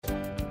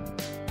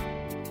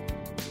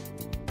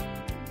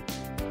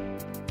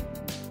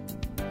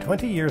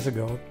20 years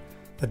ago,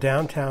 the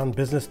downtown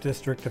business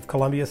district of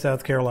Columbia,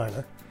 South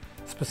Carolina,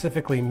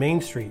 specifically Main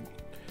Street,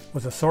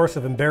 was a source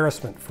of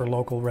embarrassment for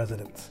local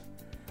residents.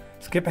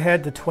 Skip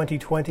ahead to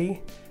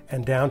 2020,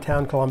 and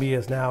downtown Columbia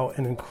is now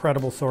an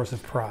incredible source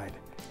of pride.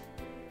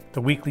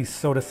 The weekly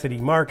Soda City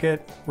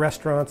Market,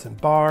 restaurants and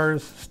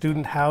bars,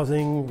 student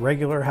housing,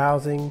 regular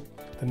housing,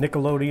 the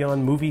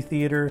Nickelodeon movie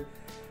theater,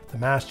 the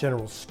Mass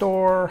General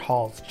Store,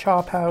 Hall's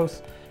Chop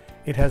House.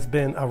 It has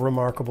been a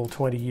remarkable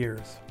 20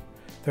 years.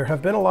 There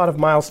have been a lot of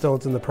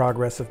milestones in the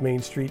progress of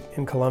Main Street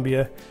in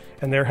Columbia,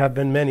 and there have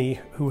been many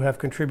who have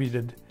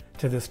contributed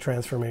to this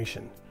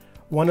transformation.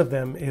 One of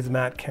them is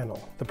Matt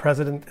Kennel, the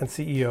president and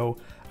CEO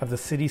of the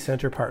City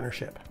Center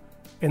Partnership.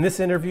 In this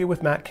interview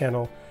with Matt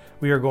Kennel,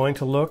 we are going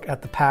to look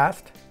at the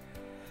past,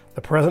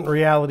 the present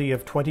reality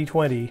of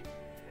 2020,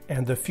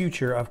 and the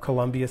future of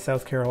Columbia,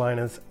 South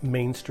Carolina's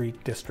Main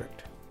Street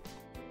District.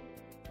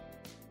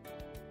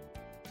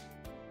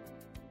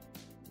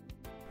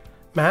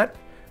 Matt,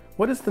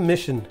 what is the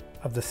mission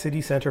of the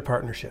City Center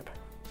Partnership?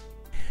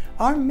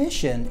 Our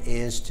mission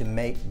is to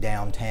make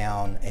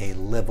downtown a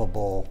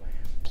livable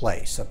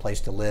place, a place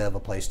to live, a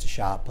place to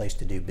shop, a place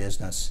to do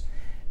business.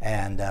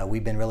 And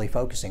we've been really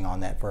focusing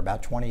on that for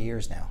about 20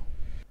 years now.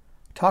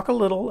 Talk a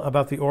little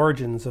about the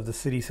origins of the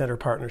City Center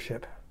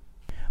Partnership.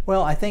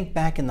 Well, I think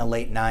back in the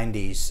late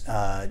 90s,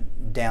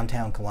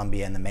 downtown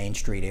Columbia and the Main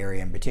Street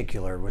area in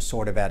particular was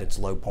sort of at its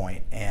low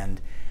point,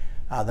 and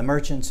the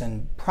merchants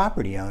and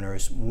property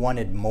owners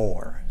wanted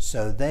more.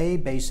 So they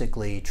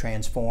basically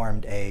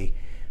transformed a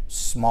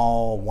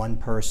small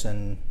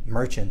one-person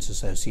merchants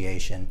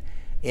association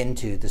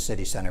into the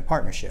City Center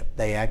Partnership.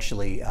 They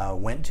actually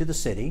went to the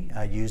city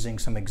using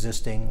some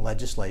existing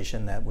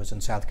legislation that was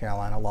in South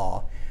Carolina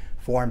law,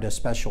 formed a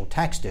special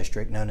tax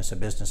district known as a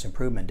business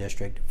improvement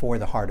district for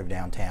the heart of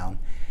downtown,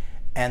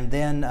 and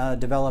then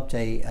developed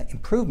a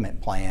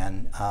improvement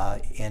plan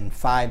in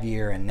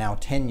 5-year and now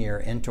 10-year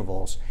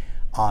intervals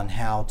on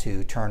how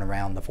to turn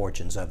around the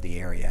fortunes of the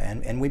area.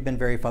 And we've been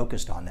very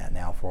focused on that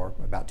now for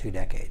about 2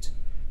 decades.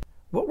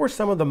 What were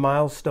some of the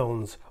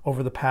milestones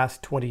over the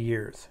past 20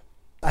 years?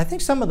 I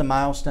think some of the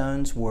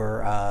milestones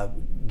were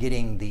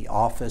getting the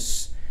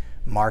office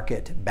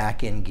market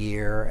back in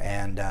gear,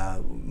 and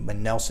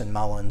when Nelson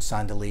Mullins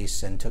signed a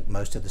lease and took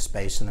most of the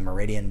space in the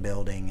Meridian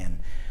building,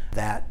 and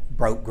that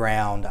broke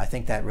ground, I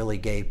think that really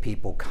gave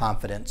people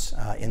confidence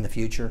in the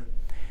future.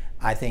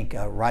 I think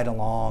right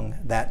along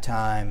that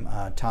time,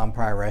 Tom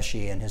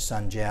Prioresci and his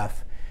son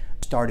Jeff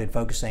started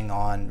focusing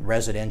on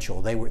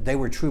residential. They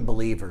were true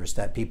believers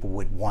that people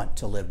would want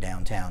to live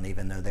downtown,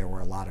 even though there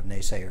were a lot of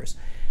naysayers.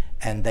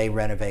 And they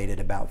renovated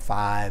about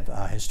 5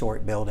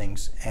 historic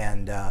buildings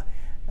and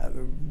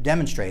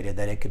demonstrated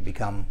that it could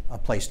become a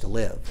place to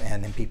live,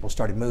 and then people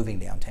started moving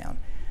downtown.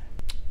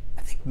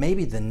 I think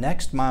maybe the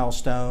next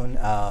milestone,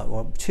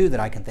 well, 2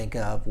 that I can think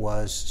of,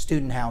 was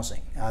student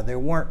housing. There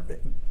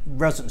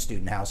wasn't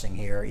student housing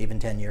here even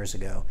 10 years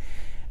ago.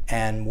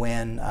 And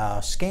when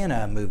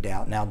SCANA moved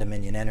out, now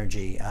Dominion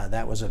Energy,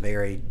 that was a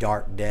very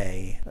dark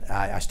day.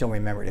 I still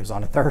remember it was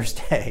on a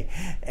Thursday.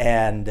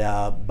 And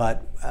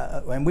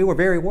we were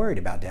very worried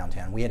about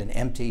downtown. We had an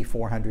empty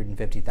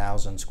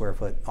 450,000 square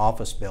foot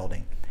office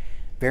building,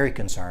 very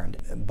concerned.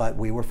 But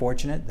we were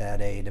fortunate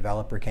that a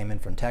developer came in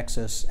from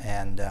Texas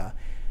and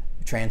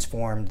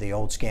transformed the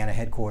old SCANA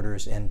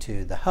headquarters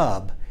into the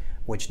hub,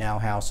 which now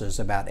houses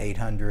about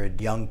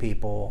 800 young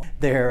people.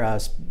 They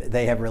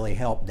have really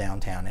helped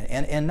downtown,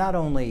 and not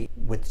only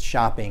with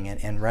shopping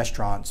and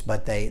restaurants,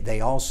 but they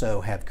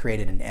also have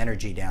created an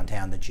energy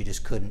downtown that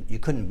you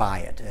couldn't buy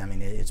it. I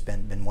mean, it's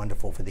been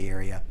wonderful for the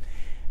area.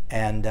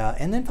 And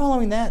then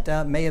following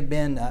that may have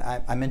been,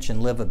 I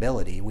mentioned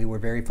livability. We were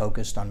very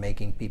focused on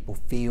making people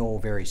feel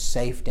very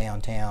safe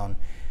downtown.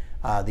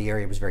 The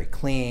area was very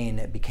clean.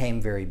 It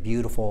became very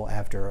beautiful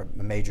after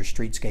a major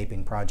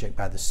streetscaping project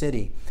by the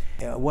city.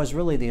 It was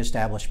really the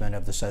establishment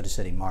of the Soda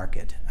City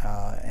Market.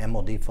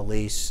 Emil D.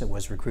 Felice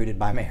was recruited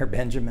by Mayor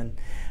Benjamin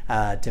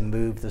to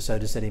move the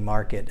Soda City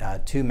Market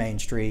to Main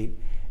Street,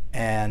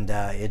 and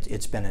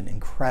it's been an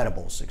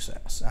incredible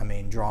success. I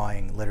mean,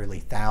 drawing literally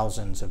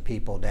thousands of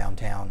people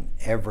downtown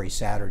every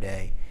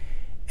Saturday,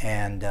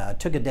 and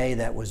took a day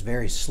that was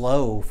very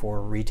slow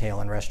for retail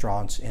and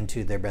restaurants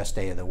into their best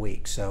day of the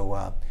week.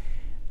 So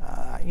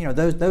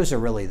those are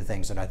really the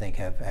things that I think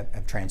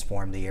have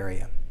transformed the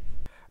area.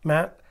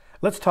 Matt,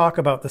 let's talk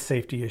about the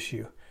safety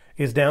issue.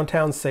 Is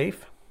downtown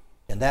safe?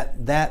 And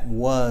that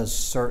was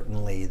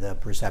certainly the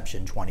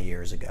perception 20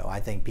 years ago.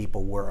 I think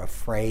people were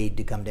afraid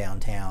to come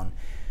downtown,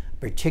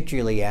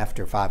 particularly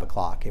after 5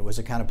 o'clock. It was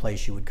the kind of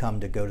place you would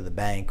come to go to the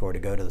bank or to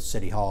go to the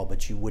city hall,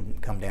 but you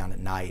wouldn't come down at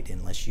night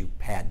unless you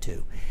had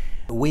to.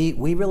 We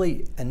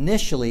really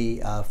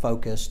initially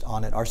focused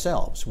on it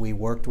ourselves. We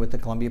worked with the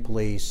Columbia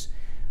Police.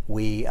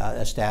 We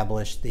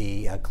established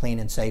the Clean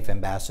and Safe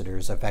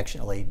Ambassadors,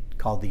 affectionately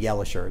called the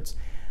Yellow Shirts,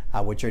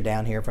 which are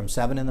down here from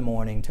 7 in the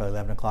morning till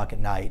 11 o'clock at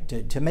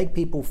night, to make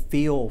people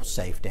feel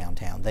safe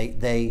downtown.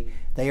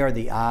 They are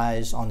the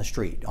eyes on the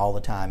street all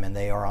the time, and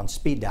they are on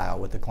speed dial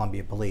with the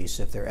Columbia Police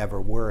if there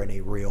ever were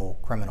any real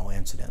criminal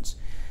incidents.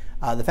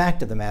 The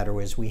fact of the matter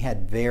is we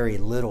had very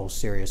little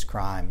serious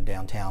crime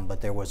downtown,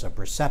 but there was a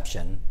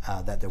perception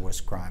that there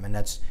was crime, and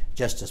that's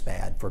just as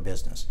bad for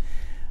business.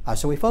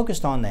 So we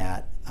focused on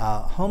that.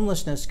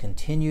 Homelessness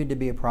continued to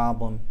be a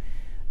problem.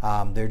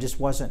 There just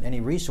wasn't any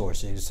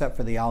resources except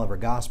for the Oliver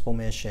Gospel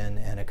Mission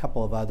and a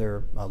couple of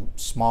other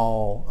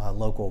small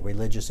local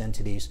religious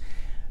entities.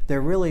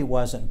 There really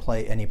wasn't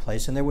any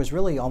place, and there was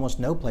really almost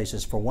no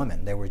places for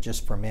women. They were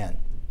just for men.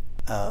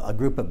 A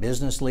group of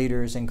business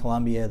leaders in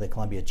Columbia, the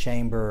Columbia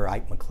Chamber,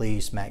 Ike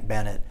McLeese, Mac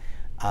Bennett,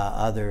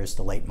 others,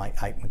 the late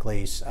Ike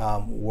McLeese,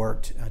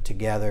 worked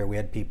together. We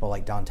had people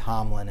like Don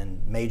Tomlin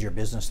and major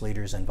business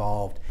leaders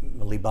involved.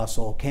 Lee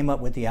Bussell came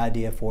up with the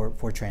idea for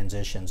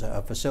transitions,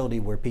 a facility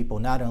where people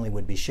not only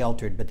would be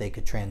sheltered, but they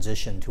could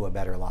transition to a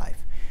better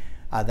life.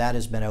 That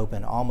has been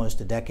open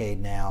almost a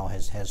decade now,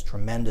 has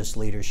tremendous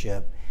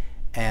leadership,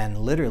 and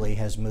literally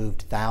has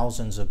moved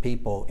thousands of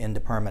people into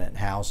permanent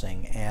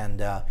housing.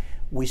 And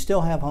we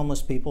still have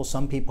homeless people.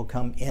 Some people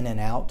come in and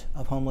out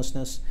of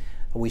homelessness.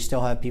 We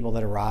still have people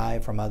that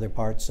arrive from other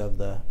parts of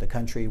the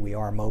country. We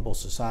are a mobile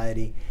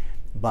society,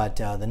 but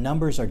the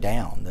numbers are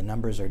down. The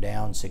numbers are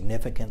down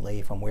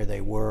significantly from where they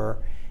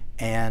were,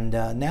 and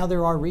now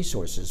there are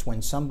resources.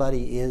 When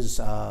somebody is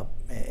on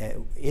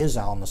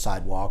the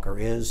sidewalk or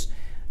is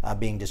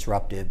being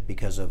disruptive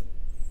because of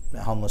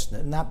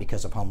homelessness, not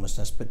because of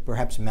homelessness, but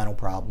perhaps mental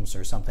problems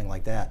or something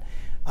like that,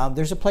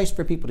 there's a place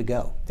for people to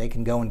go. They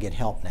can go and get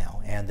help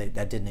now, and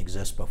that didn't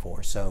exist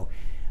before. So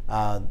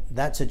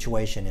that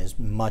situation is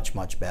much,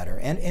 much better.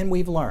 And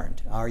we've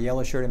learned. Our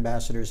Yellow Shirt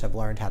ambassadors have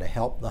learned how to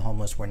help the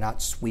homeless. We're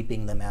not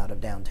sweeping them out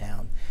of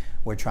downtown.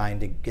 We're trying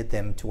to get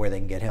them to where they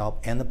can get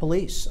help. And the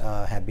police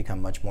have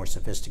become much more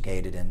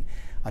sophisticated, and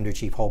under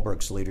Chief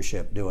Holbrook's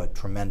leadership do a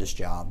tremendous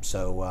job.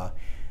 So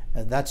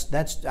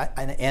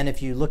and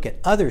if you look at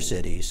other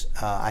cities,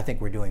 I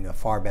think we're doing a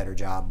far better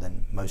job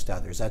than most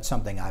others. That's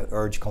something I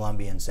urge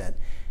Columbians that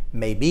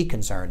may be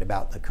concerned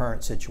about the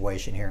current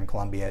situation here in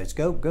Columbia, is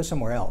go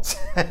somewhere else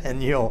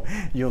and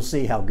you'll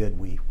see how good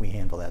we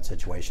handle that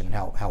situation and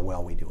how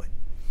well we do it.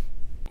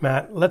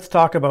 Matt, let's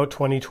talk about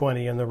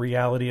 2020 and the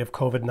reality of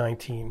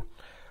COVID-19.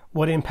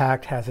 What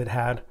impact has it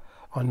had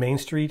on Main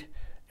Street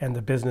and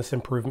the Business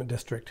Improvement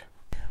District?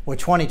 Well,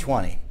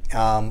 2020,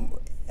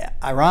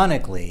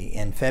 ironically,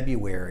 in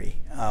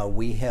February,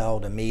 we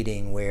held a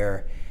meeting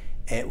where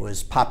it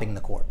was popping the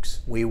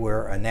corks. We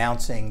were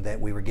announcing that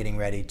we were getting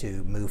ready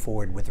to move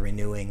forward with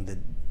renewing the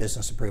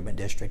Business Improvement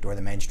District, or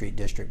the Main Street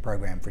District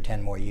program, for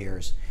 10 more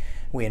years.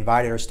 We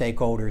invited our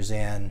stakeholders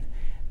in.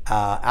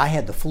 I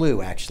had the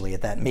flu actually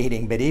at that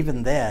meeting, but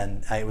even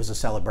then it was a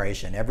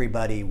celebration.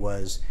 Everybody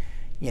was,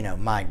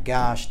 my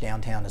gosh,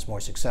 downtown is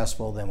more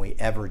successful than we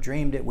ever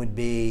dreamed it would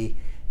be.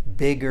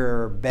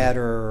 Bigger,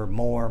 better,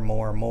 more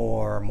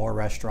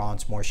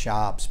restaurants, more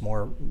shops,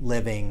 more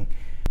living,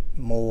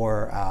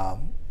 more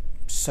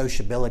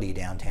sociability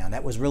downtown.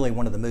 That was really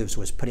one of the moves,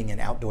 was putting in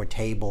outdoor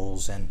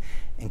tables and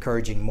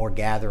encouraging more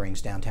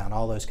gatherings downtown,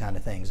 all those kind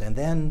of things. And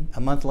then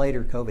a month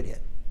later, COVID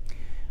hit.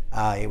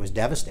 It was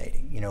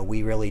devastating.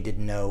 We really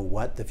didn't know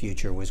what the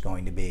future was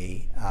going to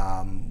be.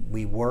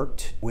 We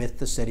worked with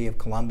the City of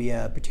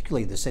Columbia,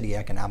 particularly the City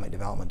Economic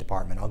Development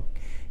Department. I'll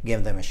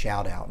give them a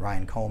shout out,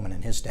 Ryan Coleman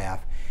and his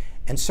staff,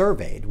 and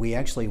surveyed. We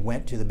actually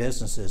went to the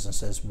businesses and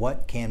says,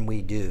 what can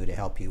we do to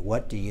help you?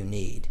 What do you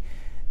need?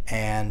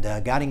 And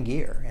got in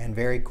gear. And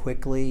very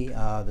quickly,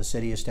 the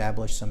city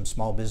established some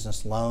small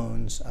business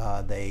loans.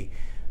 They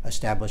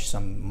established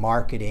some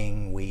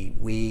marketing.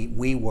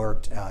 We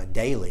worked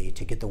daily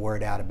to get the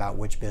word out about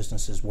which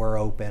businesses were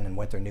open and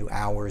what their new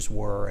hours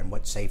were and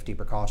what safety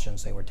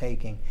precautions they were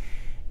taking.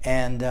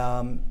 And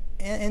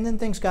then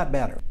things got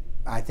better.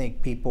 I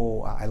think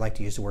people, I like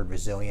to use the word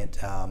resilient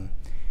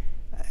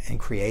and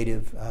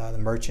creative. The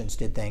merchants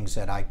did things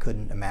that I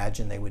couldn't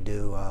imagine they would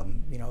do.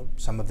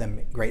 Some of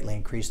them greatly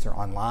increased their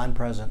online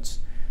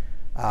presence.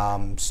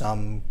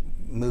 Some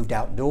moved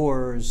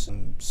outdoors.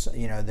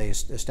 They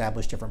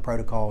established different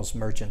protocols.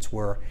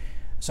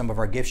 Some of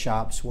our gift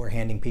shops were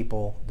handing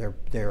people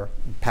their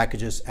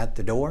packages at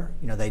the door.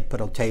 They'd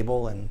put a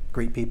table and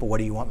greet people. What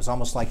do you want? It was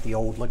almost like the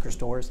old liquor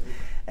stores.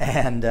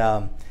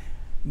 And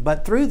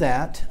but through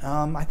that,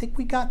 I think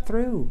we got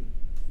through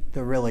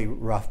the really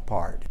rough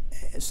part.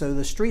 So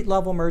the street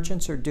level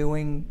merchants are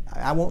doing,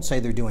 I won't say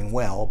they're doing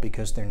well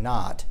because they're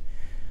not,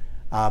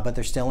 but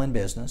they're still in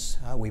business.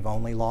 We've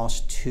only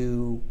lost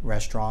 2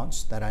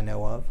 restaurants that I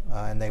know of,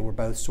 and they were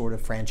both sort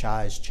of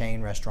franchise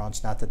chain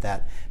restaurants. Not that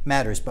that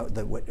matters, but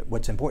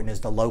what's important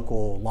is the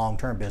local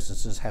long-term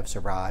businesses have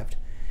survived.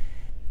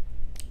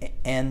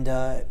 And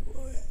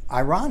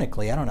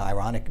ironically, I don't know,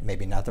 ironic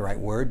maybe not the right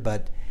word,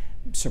 but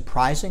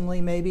surprisingly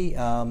maybe,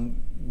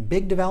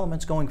 big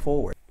developments going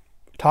forward.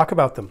 Talk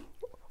about them.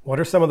 What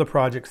are some of the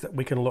projects that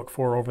we can look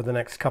for over the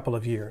next couple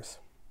of years?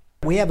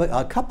 We have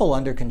a couple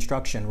under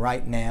construction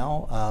right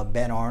now.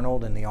 Ben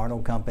Arnold and the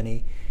Arnold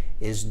Company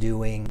is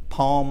doing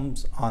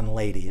Palms on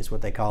Lady, is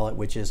what they call it,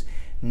 which is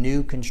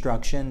new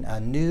construction, a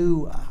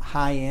new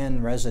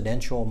high-end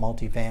residential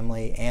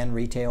multifamily and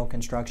retail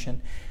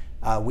construction.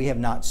 We have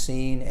not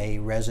seen a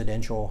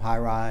residential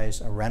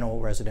high-rise, a rental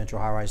residential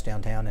high-rise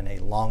downtown in a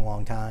long,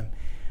 long time.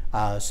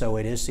 So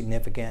it is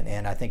significant,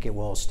 and I think it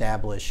will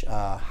establish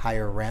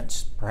higher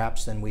rents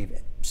perhaps than we've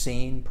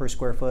seen per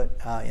square foot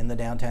in the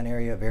downtown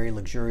area. Very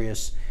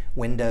luxurious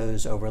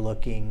windows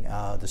overlooking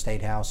the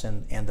State House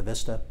and the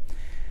Vista.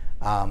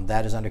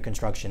 That is under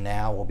construction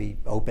now, will be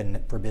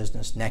open for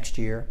business next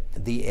year.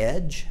 The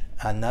Edge,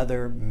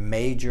 another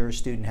major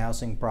student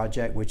housing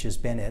project which has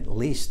been at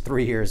least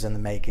 3 years in the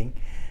making.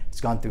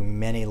 It's gone through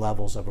many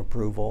levels of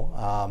approval,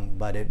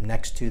 but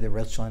next to the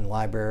Richland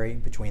Library,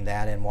 between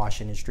that and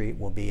Washington Street,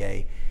 will be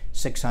a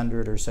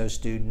 600 or so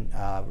student,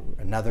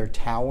 another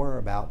tower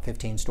about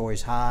 15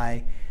 stories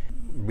high,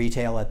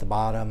 retail at the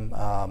bottom,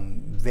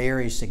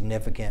 very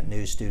significant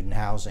new student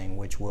housing,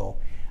 which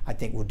I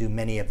think will do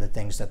many of the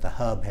things that the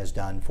Hub has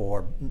done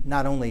for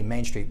not only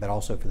Main Street, but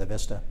also for the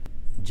Vista.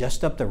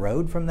 Just up the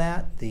road from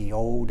that, the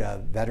old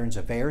Veterans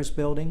Affairs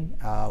building,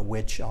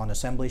 which on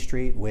Assembly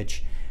Street,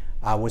 which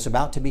was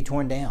about to be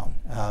torn down.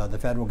 The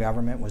federal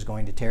government was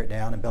going to tear it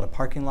down and build a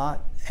parking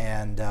lot,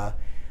 and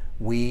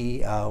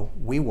we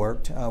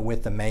worked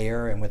with the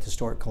mayor and with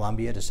Historic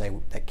Columbia to say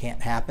that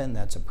can't happen.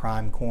 That's a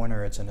prime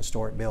corner. It's an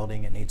historic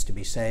building. It needs to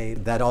be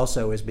saved. That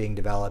also is being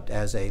developed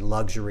as a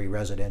luxury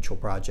residential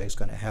project. It's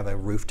going to have a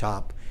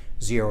rooftop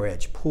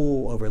zero-edge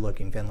pool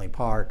overlooking Finley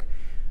Park.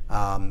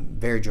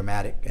 Very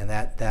dramatic, and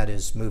that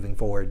is moving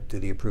forward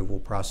through the approval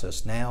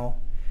process now.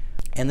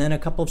 And then a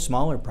couple of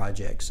smaller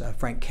projects.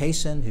 Frank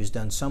Kaysen, who's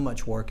done so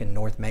much work in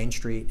North Main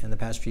Street in the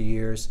past few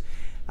years,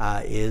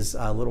 is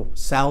a little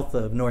south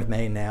of North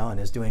Main now and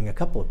is doing a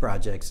couple of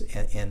projects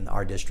in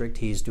our district.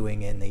 He's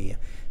doing in the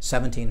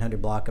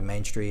 1700 block of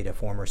Main Street, a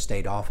former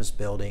state office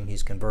building.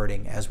 He's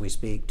converting, as we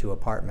speak, to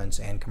apartments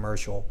and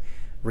commercial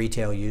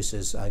retail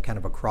uses kind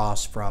of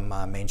across from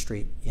Main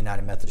Street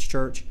United Methodist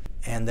Church.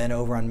 And then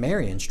over on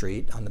Marion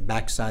Street, on the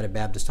backside of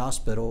Baptist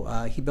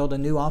Hospital, he built a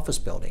new office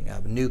building, a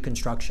new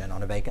construction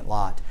on a vacant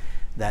lot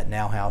that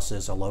now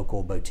houses a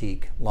local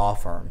boutique law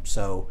firm.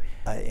 So,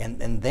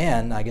 and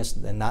then, I guess,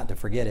 and not to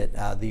forget it,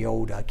 the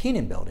old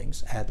Keenan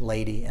buildings at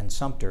Lady and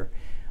Sumter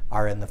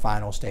are in the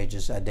final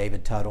stages.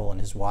 David Tuttle and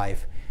his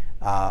wife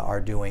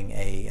are doing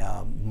a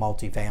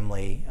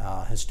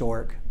multifamily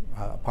historic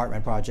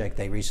apartment project.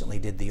 They recently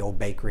did the old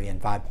bakery in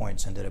Five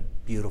Points and did a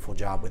beautiful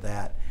job with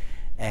that.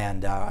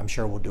 And I'm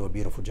sure we'll do a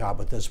beautiful job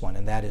with this one.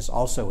 And that is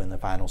also in the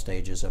final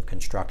stages of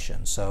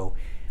construction. So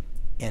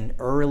in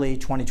early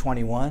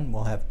 2021,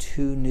 we'll have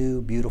 2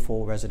 new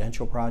beautiful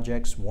residential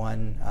projects,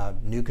 one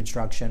new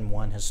construction,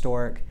 one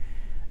historic.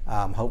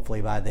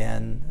 Hopefully by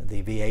then,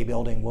 the VA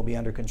building will be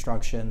under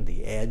construction,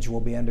 the Edge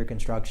will be under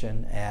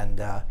construction,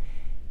 and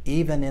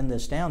even in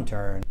this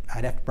downturn,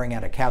 I'd have to bring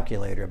out a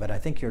calculator, but I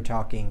think you're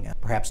talking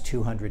perhaps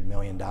 $200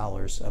 million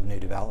of new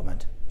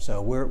development.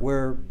 So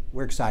we're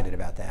excited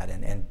about that,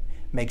 and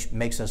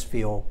makes us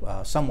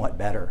feel somewhat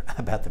better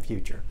about the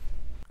future.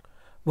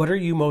 What are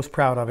you most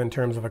proud of in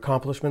terms of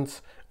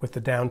accomplishments with the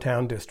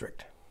downtown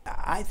district?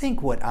 I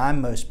think what I'm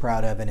most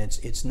proud of, and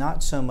it's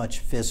not so much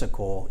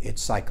physical,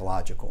 it's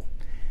psychological.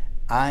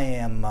 I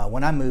am,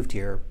 when I moved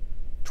here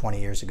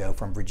 20 years ago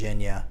from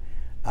Virginia,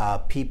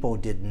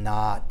 people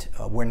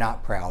were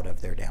not proud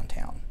of their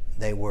downtown.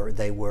 They were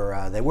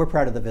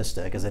proud of the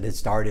Vista because it had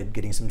started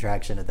getting some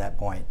traction at that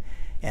point,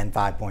 and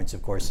 5 Points,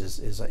 of course,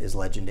 is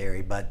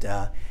legendary. But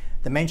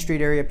the Main Street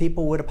area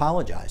people would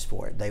apologize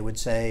for it. They would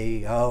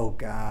say, "Oh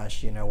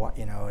gosh, you know what?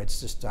 You know, it's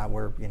just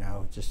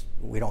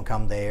we don't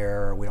come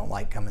there. Or we don't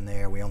like coming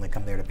there. We only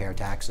come there to pay our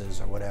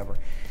taxes or whatever."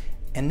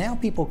 And now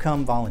people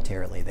come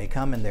voluntarily. They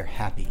come and they're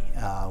happy.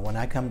 When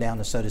I come down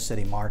to Soda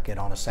City Market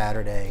on a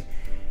Saturday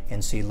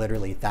and see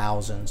literally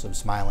thousands of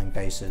smiling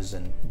faces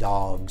and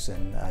dogs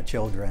and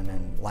children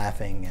and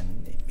laughing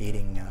and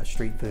eating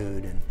street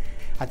food, and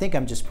I think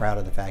I'm just proud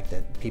of the fact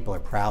that people are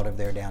proud of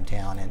their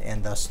downtown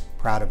and thus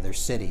proud of their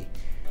city,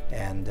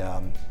 and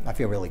I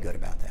feel really good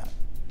about that.